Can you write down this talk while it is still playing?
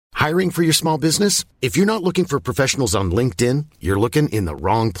Hiring for your small business? If you're not looking for professionals on LinkedIn, you're looking in the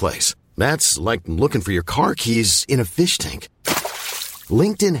wrong place. That's like looking for your car keys in a fish tank.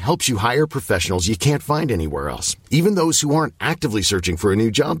 LinkedIn helps you hire professionals you can't find anywhere else, even those who aren't actively searching for a new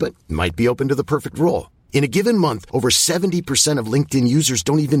job but might be open to the perfect role. In a given month, over 70% of LinkedIn users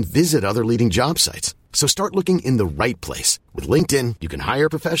don't even visit other leading job sites. So start looking in the right place. With LinkedIn, you can hire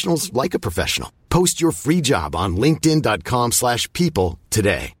professionals like a professional. Post your free job on linkedin.com/people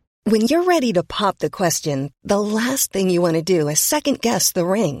today. When you're ready to pop the question, the last thing you want to do is second-guess the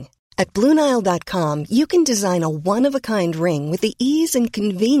ring. At BlueNile.com, you can design a one-of-a-kind ring with the ease and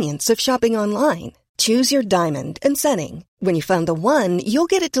convenience of shopping online. Choose your diamond and setting. When you find the one, you'll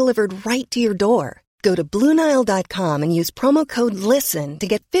get it delivered right to your door. Go to BlueNile.com and use promo code LISTEN to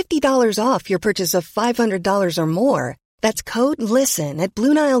get $50 off your purchase of $500 or more. That's code LISTEN at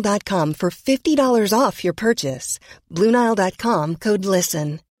BlueNile.com for $50 off your purchase. BlueNile.com, code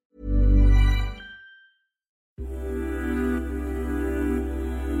LISTEN.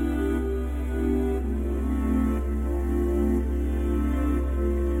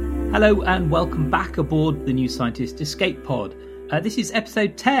 Hello and welcome back aboard the New Scientist Escape Pod. This is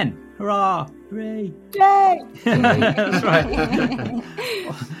episode 10. Hurrah! Hooray! Yay! That's right.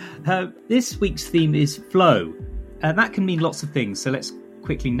 This week's theme is flow. That can mean lots of things, so let's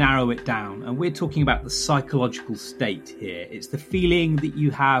quickly narrow it down. And we're talking about the psychological state here. It's the feeling that you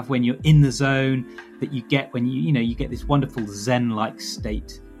have when you're in the zone, that you get when you get this wonderful Zen-like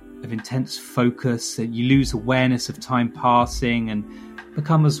state of intense focus, and you lose awareness of time passing and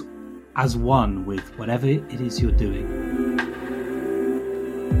become as one with whatever it is you're doing.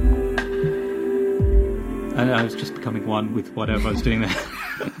 I was just becoming one with whatever I was doing there.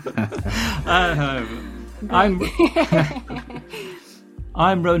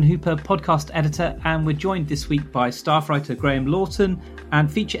 I'm Rowan Hooper, podcast editor, and we're joined this week by staff writer Graham Lawton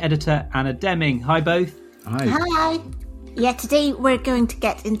and feature editor Anna Deming. Hi both. Hi. Hi. Yeah, today we're going to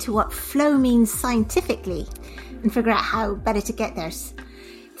get into what flow means scientifically and figure out how better to get there. It's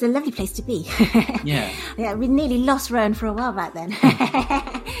a lovely place to be. Yeah, we nearly lost Rowan for a while back then.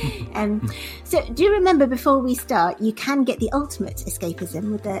 So do you remember, before we start, you can get the ultimate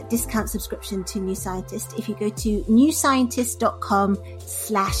escapism with a discount subscription to New Scientist if you go to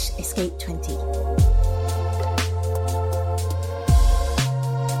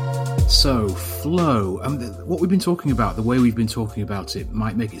newscientist.com/escape20. So, flow. What we've been talking about, the way we've been talking about it,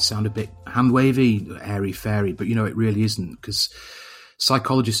 might make it sound a bit hand-wavy, airy-fairy, but it really isn't, because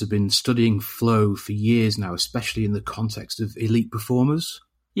psychologists have been studying flow for years now, especially in the context of elite performers.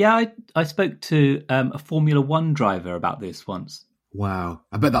 Yeah, I spoke to a Formula One driver about this once. Wow.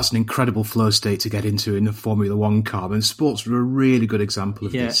 I bet that's an incredible flow state to get into in a Formula One car, and sports are a really good example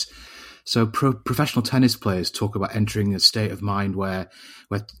of this. So professional tennis players talk about entering a state of mind where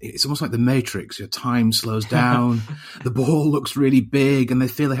it's almost like the Matrix. Your time slows down, the ball looks really big, and they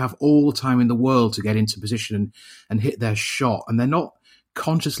feel they have all the time in the world to get into position and hit their shot. And they're not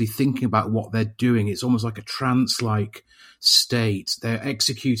consciously thinking about what they're doing. It's almost like a trance-like state. They're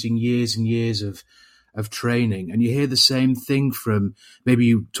executing years and years of training. And you hear the same thing from, maybe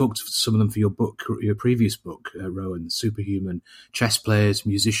you talked to some of them for your previous book, Rowan, Superhuman. Chess players,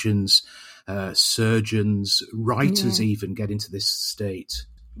 musicians, surgeons, writers even get into this state.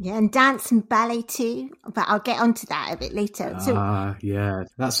 Yeah, and dance and ballet too, but I'll get onto that a bit later. Yeah,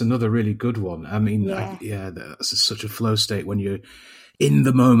 that's another really good one. I mean, that's such a flow state when you're in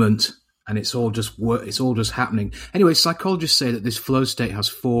the moment and it's all just happening. Anyway, psychologists say that this flow state has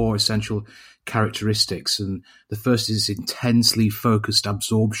 4 essential characteristics, and the first is intensely focused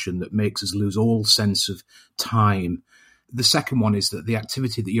absorption that makes us lose all sense of time. The second one is that the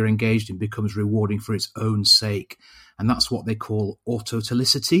activity that you're engaged in becomes rewarding for its own sake, and that's what they call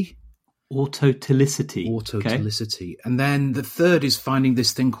autotelicity. Autotelicity. And then the third is finding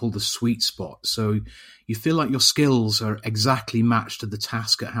this thing called the sweet spot. So you feel like your skills are exactly matched to the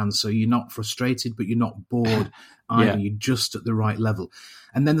task at hand. So you're not frustrated, but you're not bored either. You're just at the right level.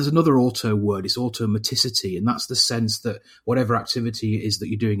 And then there's another auto word. It's automaticity. And that's the sense that whatever activity it is that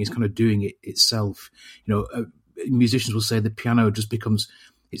you're doing is kind of doing it itself. Musicians will say the piano just it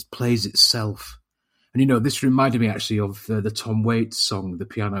plays itself. And, this reminded me actually of the Tom Waits song, The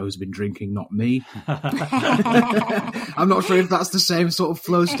Piano Has Been Drinking, Not Me. I'm not sure if that's the same sort of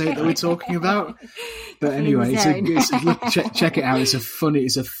flow state that we're talking about. But anyway, check it out. It's a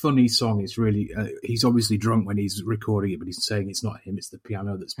funny song. It's really, he's obviously drunk when he's recording it, but he's saying it's not him, it's the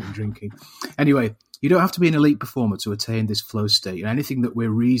piano that's been drinking. Anyway, you don't have to be an elite performer to attain this flow state. And anything that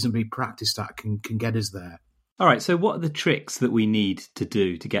we're reasonably practiced at can get us there. All right, so what are the tricks that we need to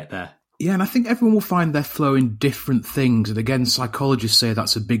do to get there? Yeah, and I think everyone will find their flow in different things. And again, psychologists say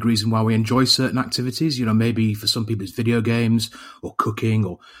that's a big reason why we enjoy certain activities. You know, maybe for some people it's video games or cooking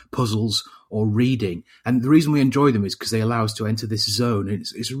or puzzles or reading. And the reason we enjoy them is because they allow us to enter this zone.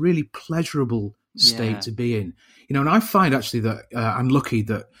 It's a really pleasurable state to be in. You know, and I find actually that I'm lucky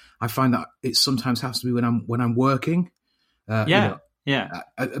that I find that it sometimes has to be when I'm working. You know,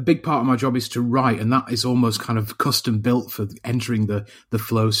 a big part of my job is to write, and that is almost kind of custom built for entering the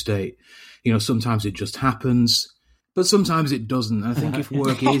flow state. You know, sometimes it just happens, but sometimes it doesn't. I think if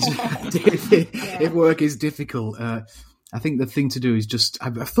work is if work is difficult, I think the thing to do is just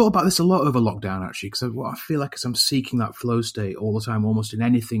I've thought about this a lot over lockdown actually, because I feel like I'm seeking that flow state all the time, almost in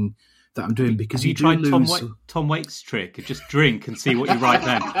anything that I'm doing, because you tried Tom Waits' trick of just drink and see what you write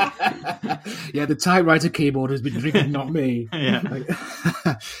then. Yeah, the typewriter keyboard has been drinking, not me.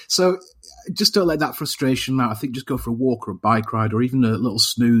 So just don't let that frustration out. I think just go for a walk or a bike ride or even a little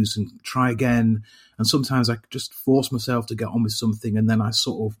snooze and try again. And sometimes I just force myself to get on with something, and then I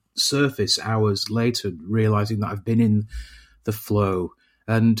sort of surface hours later realizing that I've been in the flow.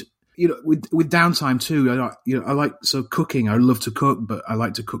 And you know, with downtime too, I like cooking. I love to cook, but I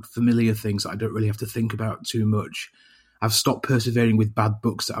like to cook familiar things that I don't really have to think about too much. I've stopped persevering with bad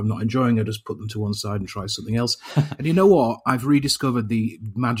books that I'm not enjoying. I just put them to one side and try something else. And you know what? I've rediscovered the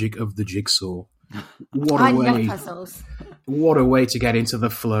magic of the jigsaw. What a way! I love puzzles. What a way to get into the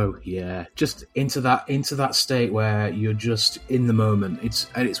flow. Yeah, just into that state where you're just in the moment.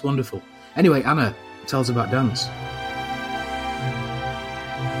 It's wonderful. Anyway, Anna, tell us about dance.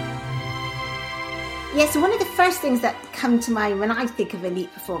 Yeah, so one of the first things that come to mind when I think of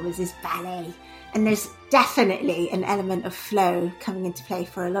elite performers is ballet. And there's definitely an element of flow coming into play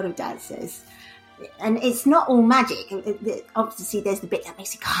for a lot of dancers. And it's not all magic. Obviously, there's the bit that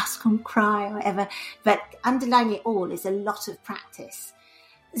makes you gasp and cry or whatever. But underlying it all is a lot of practice.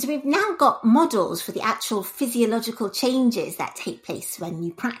 So we've now got models for the actual physiological changes that take place when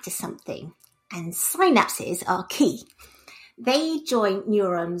you practice something. And synapses are key. They join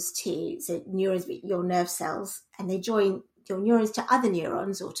neurons neurons, your nerve cells, and they join your neurons to other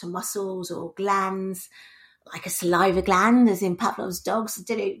neurons or to muscles or glands, like a saliva gland, as in Pavlov's dogs. I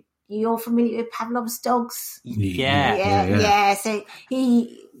don't know, you're familiar with Pavlov's dogs? Yeah. So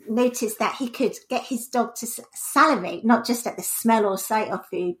he noticed that he could get his dog to salivate, not just at the smell or sight of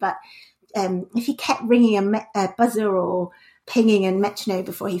food, but if he kept ringing a buzzer or pinging a metronome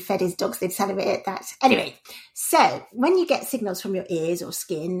before he fed his dogs, they'd salivate at that. Anyway, so when you get signals from your ears or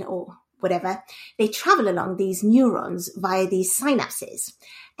skin or whatever, they travel along these neurons via these synapses,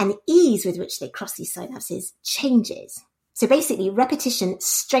 and the ease with which they cross these synapses changes. So basically, repetition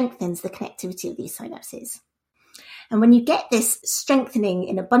strengthens the connectivity of these synapses. And when you get this strengthening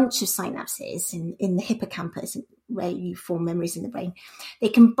in a bunch of synapses in the hippocampus, where you form memories in the brain, they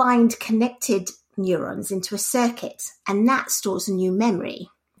can bind connected neurons into a circuit, and that stores a new memory.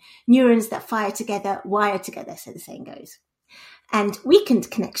 Neurons that fire together wire together, so the saying goes. And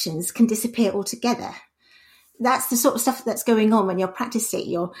weakened connections can disappear altogether. That's the sort of stuff that's going on when you're practicing.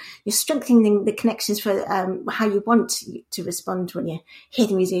 You're strengthening the connections for how you want to respond when you hear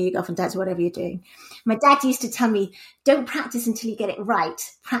the music, you go off and dance, whatever you're doing. My dad used to tell me, don't practice until you get it right.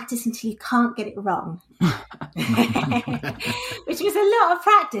 Practice until you can't get it wrong. Which was a lot of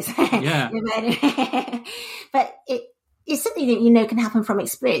practice. Yeah. But it's something that can happen from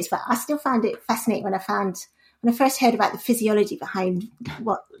experience. But I still found it fascinating when I first heard about the physiology behind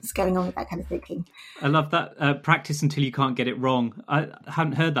what's going on with that kind of thinking. I love that. Practice until you can't get it wrong. I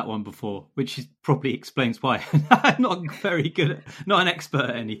hadn't heard that one before, which probably explains why I'm not very good, not an expert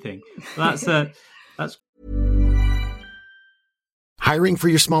at anything. That's. Hiring for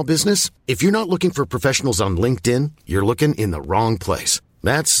your small business? If you're not looking for professionals on LinkedIn, you're looking in the wrong place.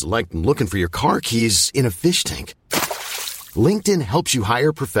 That's like looking for your car keys in a fish tank. LinkedIn helps you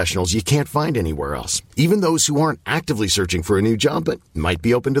hire professionals you can't find anywhere else, even those who aren't actively searching for a new job but might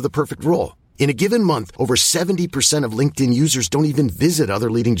be open to the perfect role. In a given month, over 70% of LinkedIn users don't even visit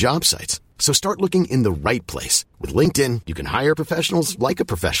other leading job sites. So start looking in the right place. With LinkedIn, you can hire professionals like a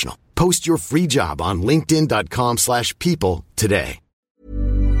professional. Post your free job on linkedin.com/people today.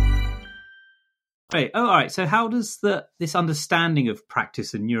 Right. Oh, all right. So how does this understanding of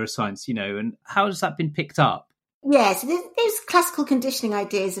practice and neuroscience, and how has that been picked up? Yeah, so those classical conditioning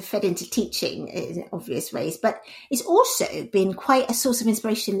ideas are fed into teaching in obvious ways, but it's also been quite a source of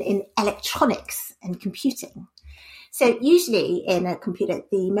inspiration in electronics and computing. So usually in a computer,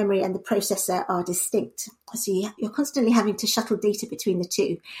 the memory and the processor are distinct. So you're constantly having to shuttle data between the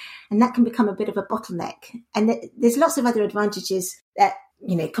two, and that can become a bit of a bottleneck. And there's lots of other advantages that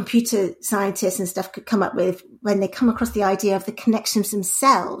computer scientists and stuff could come up with when they come across the idea of the connections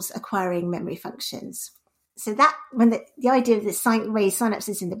themselves acquiring memory functions. So that when the idea of the way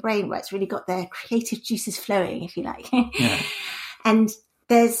synapses in the brain works really got their creative juices flowing, if you like. Yeah. And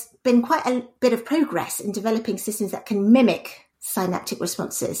there's been quite a bit of progress in developing systems that can mimic synaptic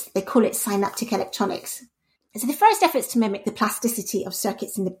responses. They call it synaptic electronics. So the first efforts to mimic the plasticity of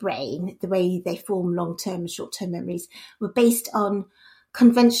circuits in the brain, the way they form long-term and short-term memories, were based on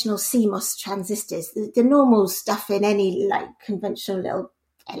conventional CMOS transistors, the normal stuff in any conventional little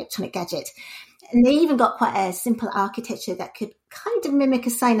electronic gadget. And they even got quite a simple architecture that could kind of mimic a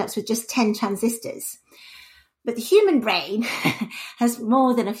synapse with just 10 transistors. But the human brain has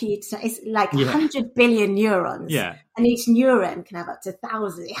more than a few. It's 100 billion neurons. Yeah. And each neuron can have up to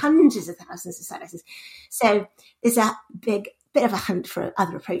hundreds of thousands of synapses. So there's a big bit of a hunt for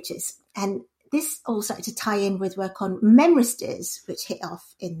other approaches. And this all started to tie in with work on memristors, which hit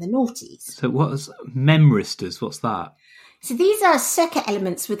off in the noughties. So what's memristors? What's that? So these are circuit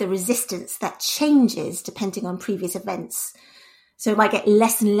elements with a resistance that changes depending on previous events. So it might get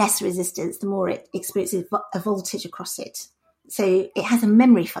less and less resistance the more it experiences a voltage across it. So it has a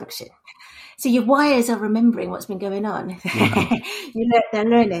memory function. So your wires are remembering what's been going on. Wow. They're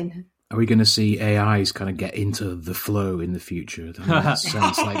learning. Are we going to see AIs kind of get into the flow in the future? That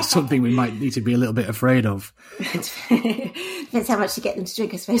sounds like something we might need to be a little bit afraid of. Depends how much you get them to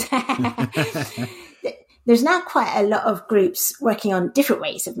drink, I suppose. There's now quite a lot of groups working on different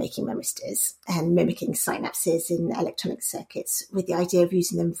ways of making memristors and mimicking synapses in electronic circuits with the idea of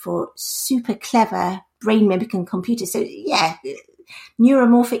using them for super clever brain mimicking computers. So yeah,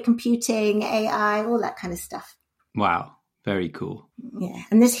 neuromorphic computing, AI, all that kind of stuff. Wow. Very cool. Yeah.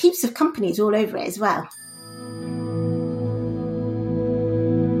 And there's heaps of companies all over it as well.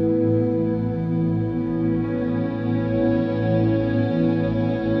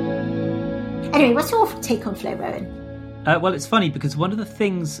 Anyway, what's your take on flow, Rowan? Well, it's funny because one of the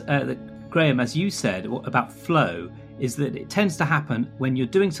things that Graham, as you said, about flow is that it tends to happen when you're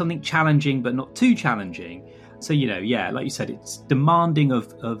doing something challenging but not too challenging. So, like you said, it's demanding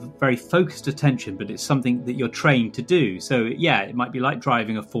of very focused attention, but it's something that you're trained to do. So, yeah, it might be like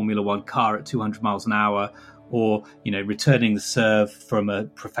driving a Formula One car at 200 miles an hour or, returning the serve from a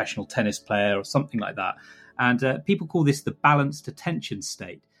professional tennis player or something like that. And people call this the balanced attention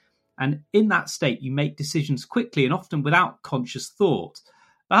state. And in that state, you make decisions quickly and often without conscious thought.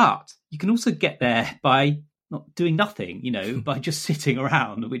 But you can also get there by not doing nothing, by just sitting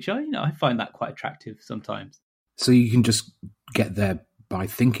around, which I find that quite attractive sometimes. So you can just get there by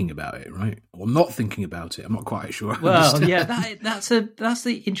thinking about it, right? Or not thinking about it. I'm not quite sure. Well, yeah, that's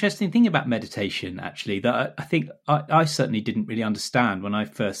the interesting thing about meditation, actually, that I think I certainly didn't really understand when I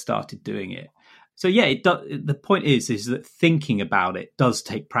first started doing it. So yeah, the point is that thinking about it does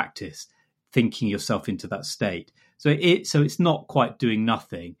take practice, thinking yourself into that state. So it's not quite doing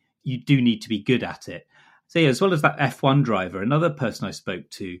nothing. You do need to be good at it. So yeah, as well as that F1 driver, another person I spoke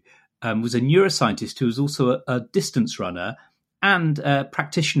to was a neuroscientist who was also a distance runner and a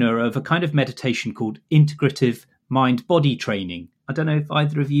practitioner of a kind of meditation called integrative mind-body training. I don't know if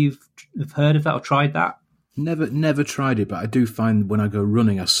either of you have heard of that or tried that. Never tried it, but I do find when I go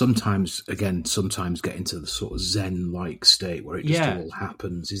running, I sometimes get into the sort of Zen-like state where it just all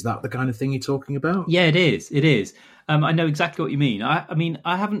happens. Is that the kind of thing you're talking about? Yeah, it is. I know exactly what you mean. I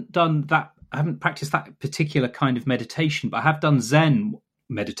haven't done that. I haven't practiced that particular kind of meditation, but I have done Zen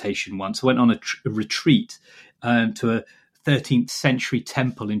meditation once. I went on a retreat to a 13th century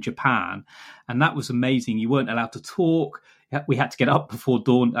temple in Japan, and that was amazing. You weren't allowed to talk. We had to get up before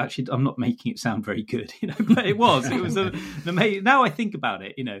dawn. Actually, I'm not making it sound very good, but it was an amazing. Now I think about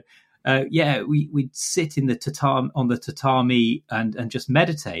it, we'd sit in the tatami and just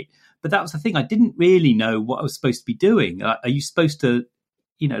meditate. But that was the thing. I didn't really know what I was supposed to be doing. Are you supposed to,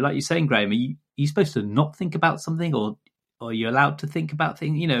 like you're saying, Graham, are you supposed to not think about something, or are you allowed to think about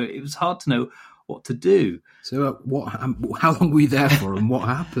things? It was hard to know what to do. So how long were you there for, and what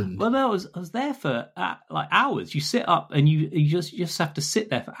happened? Well, I was there for hours. You sit up and you just have to sit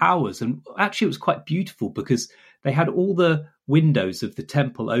there for hours. And actually it was quite beautiful because they had all the windows of the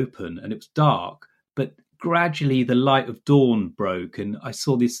temple open and it was dark, but gradually the light of dawn broke and I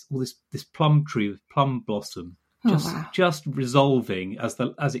saw this plum tree with plum blossom just resolving as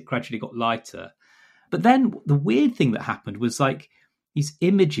it gradually got lighter. But then the weird thing that happened was these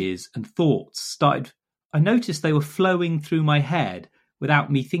images and thoughts started. I noticed they were flowing through my head without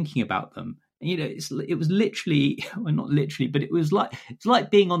me thinking about them. And, it was literally, well, not literally, but it's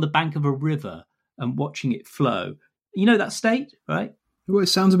like being on the bank of a river and watching it flow. You know that state, right? Well, it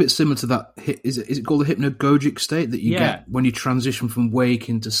sounds a bit similar to that. Is it called the hypnagogic state that you get when you transition from wake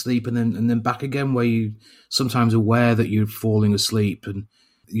into sleep and then back again, where you sometimes aware that you're falling asleep and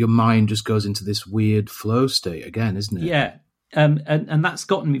your mind just goes into this weird flow state again, isn't it? Yeah. And that's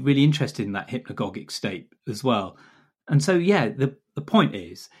gotten me really interested in that hypnagogic state as well. And so, the point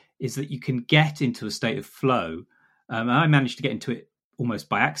is that you can get into a state of flow. I managed to get into it almost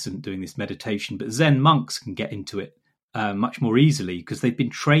by accident doing this meditation, but Zen monks can get into it much more easily because they've been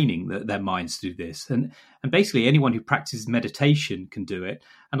training their minds to do this. And basically anyone who practices meditation can do it.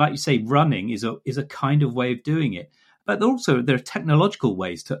 And like you say, running is a kind of way of doing it. But also there are technological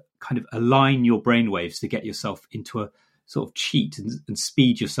ways to kind of align your brainwaves to get yourself into a sort of cheat and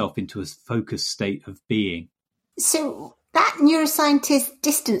speed yourself into a focused state of being. So that neuroscientist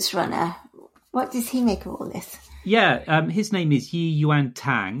distance runner, what does he make of all this? Yeah, his name is Yi Yuan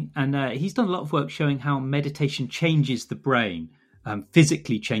Tang, and he's done a lot of work showing how meditation changes the brain,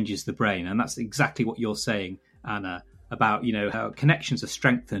 physically changes the brain. And that's exactly what you're saying, Anna, about, how connections are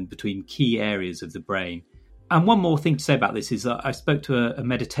strengthened between key areas of the brain. And one more thing to say about this is that I spoke to a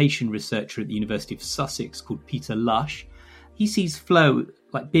meditation researcher at the University of Sussex called Peter Lush. He sees flow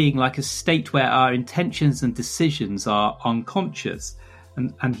being like a state where our intentions and decisions are unconscious.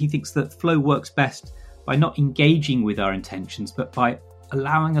 And he thinks that flow works best by not engaging with our intentions, but by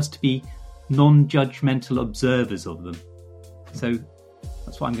allowing us to be non-judgmental observers of them. So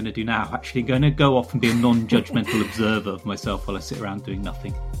that's what I'm going to do now. Actually, I'm going to go off and be a non-judgmental observer of myself while I sit around doing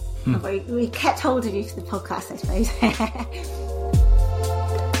nothing. We kept hold of you for the podcast, I suppose.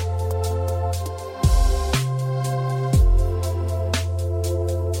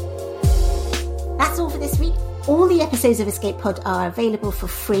 That's all for this week. All the episodes of Escape Pod are available for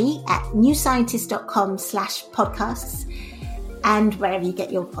free at newscientist.com/podcasts and wherever you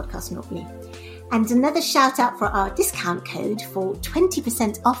get your podcast normally. And another shout out for our discount code for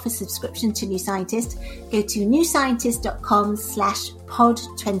 20% off a subscription to New Scientist. Go to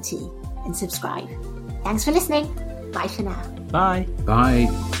newscientist.com/pod20 and subscribe. Thanks for listening. Bye for now. Bye. Bye.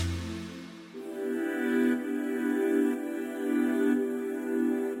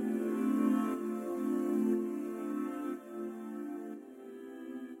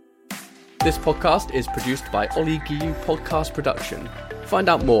 This podcast is produced by Ollie Guillou Podcast Production. Find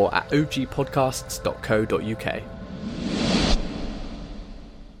out more at ogpodcasts.co.uk.